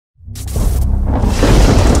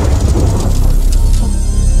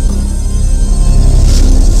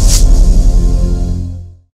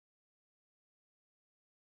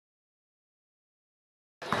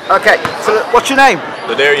Okay, so what's your name?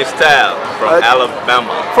 Ladarius Tabb from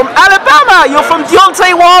Alabama. From Alabama? You're from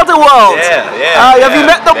Deontay Wilder world? Yeah. Have you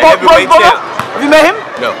met the brother? Have you met him?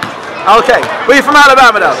 No. Okay, well you're from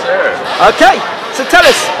Alabama now? Sure. Okay, so tell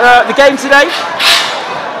us, the game today,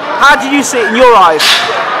 how did you see it in your eyes?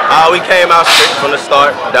 We came out straight from the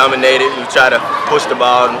start, dominated. We tried to push the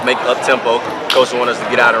ball, make it up-tempo. Coach wanted us to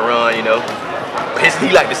get out and run, you know.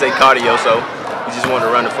 He liked to say cardio, so we just wanted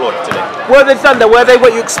to run the floor today. Worthing Thunder, were they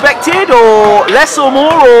what you expected, or less or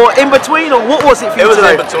more, or in between, or what was it for you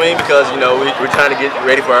today? It was in between because, you know, we're trying to get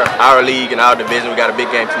ready for our league and our division. We got a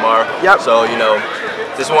big game tomorrow. Yep. So, you know,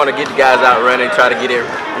 just want to get the guys out running, try to get it,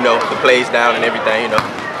 you know, the plays down and everything, you know.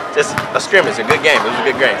 Just a scrimmage, a good game. It was a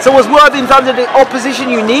good game. So was Worthing Thunder the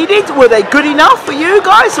opposition you needed? Were they good enough for you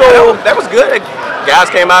guys? Or? Yeah, that was good.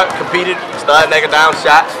 Guys came out, competed, started knocking down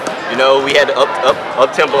shots. You know, we had to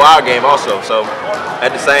up-tempo our game also. So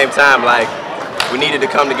at the same time, like, we needed to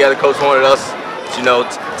come together. Coach wanted us, you know,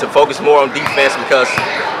 to focus more on defense because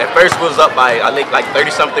at first we was up by, I think, like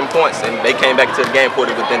 30-something points, and they came back to the game,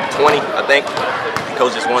 put it within 20, I think.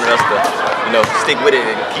 Coach just wanted us to, you know, stick with it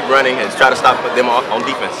and keep running and try to stop them on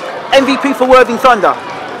defense. MVP for Worthing Thunder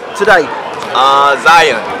today?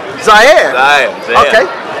 Zion. Zaire? Zion. Okay.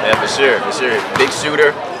 Yeah, for sure. Big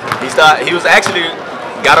shooter. He was actually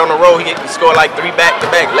got on the road. He scored like 3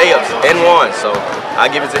 back-to-back layups and one. So I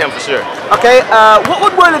give it to him for sure. Okay. What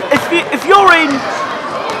would Worthing, if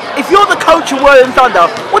you're the coach of Worthing Thunder,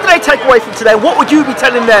 what do they take away from today? What would you be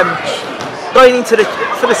telling them going into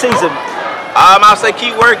for the season? I'll say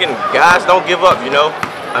keep working. Guys, don't give up, you know.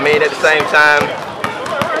 I mean, at the same time,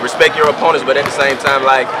 respect your opponents, but at the same time,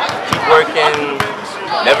 like, keep working,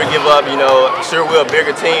 never give up, you know. Sure, we're a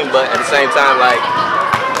bigger team, but at the same time, like,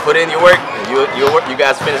 put in your work, and you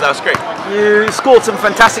guys finish out straight. You scored some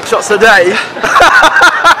fantastic shots today.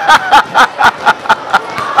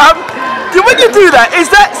 When you do that,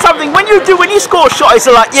 is that something, when you score a shot, is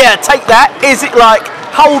it like, yeah, take that? Is it like,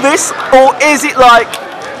 hold this? Or is it like,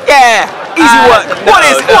 yeah, easy work? What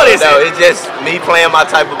is it? No, it's just me playing my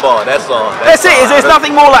type of ball, that's all. That's it? Is there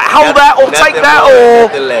nothing more like hold that or take that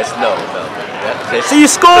or? Nothing less, no. So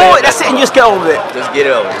you score, that's it, and you just get on with it? Just get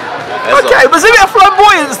it over. Okay, but there's a bit of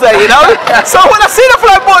flamboyance there, you know? So when I see the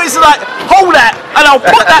flamboyance, it's like, hold that, and I'll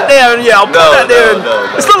put that there, and yeah, I'll put that there. No.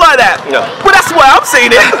 It's not like that. No. But that's the way I'm seeing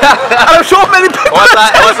it. And I'm sure many people.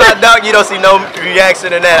 Once I dunk, you don't see no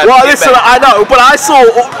reaction in that. Well, listen, I know, but I saw,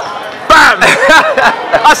 bam!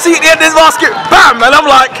 I see at the end of this basket, bam! And I'm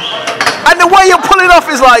like, and the way you're pulling off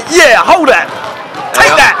is like, yeah, hold that.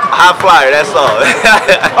 Take that. High flyer, that's all.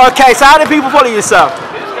 Okay, so how do people follow you, sir?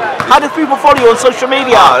 How do people follow you on social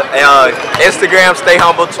media? Instagram, Stay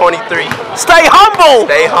Humble 23. Stay Humble.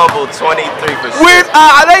 Stay Humble 23 for sure. With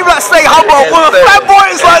I name like Stay Humble with a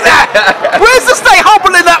flamboyance like that. Where's the Stay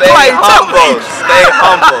Humble in that play? Stay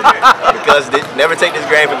humble. Because they never take this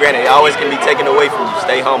game for granted. It always can be taken away from you.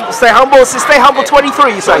 Stay humble. Stay Humble. So Stay Humble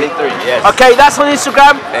 23. You say? 23. Yes. Okay, that's on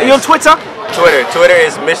Instagram. Are you on Twitter? Twitter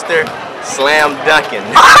is Mr. Slam Dunkin.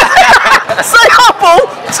 Stay Humble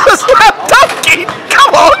to Slam Dunkin.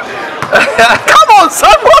 Come on. Come on,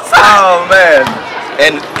 son. What's that? Oh man.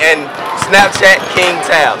 And Snapchat King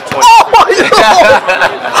Tabb. Oh my Lord.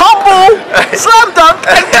 Humble, Slam Dunk,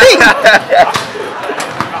 and King.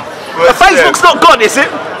 The Facebook's not gone, is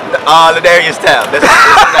it? Ladarius Tabb.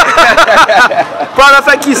 Brother,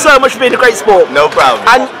 thank you so much for being a great sport. No problem.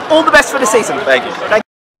 And all the best for the season. Thank you.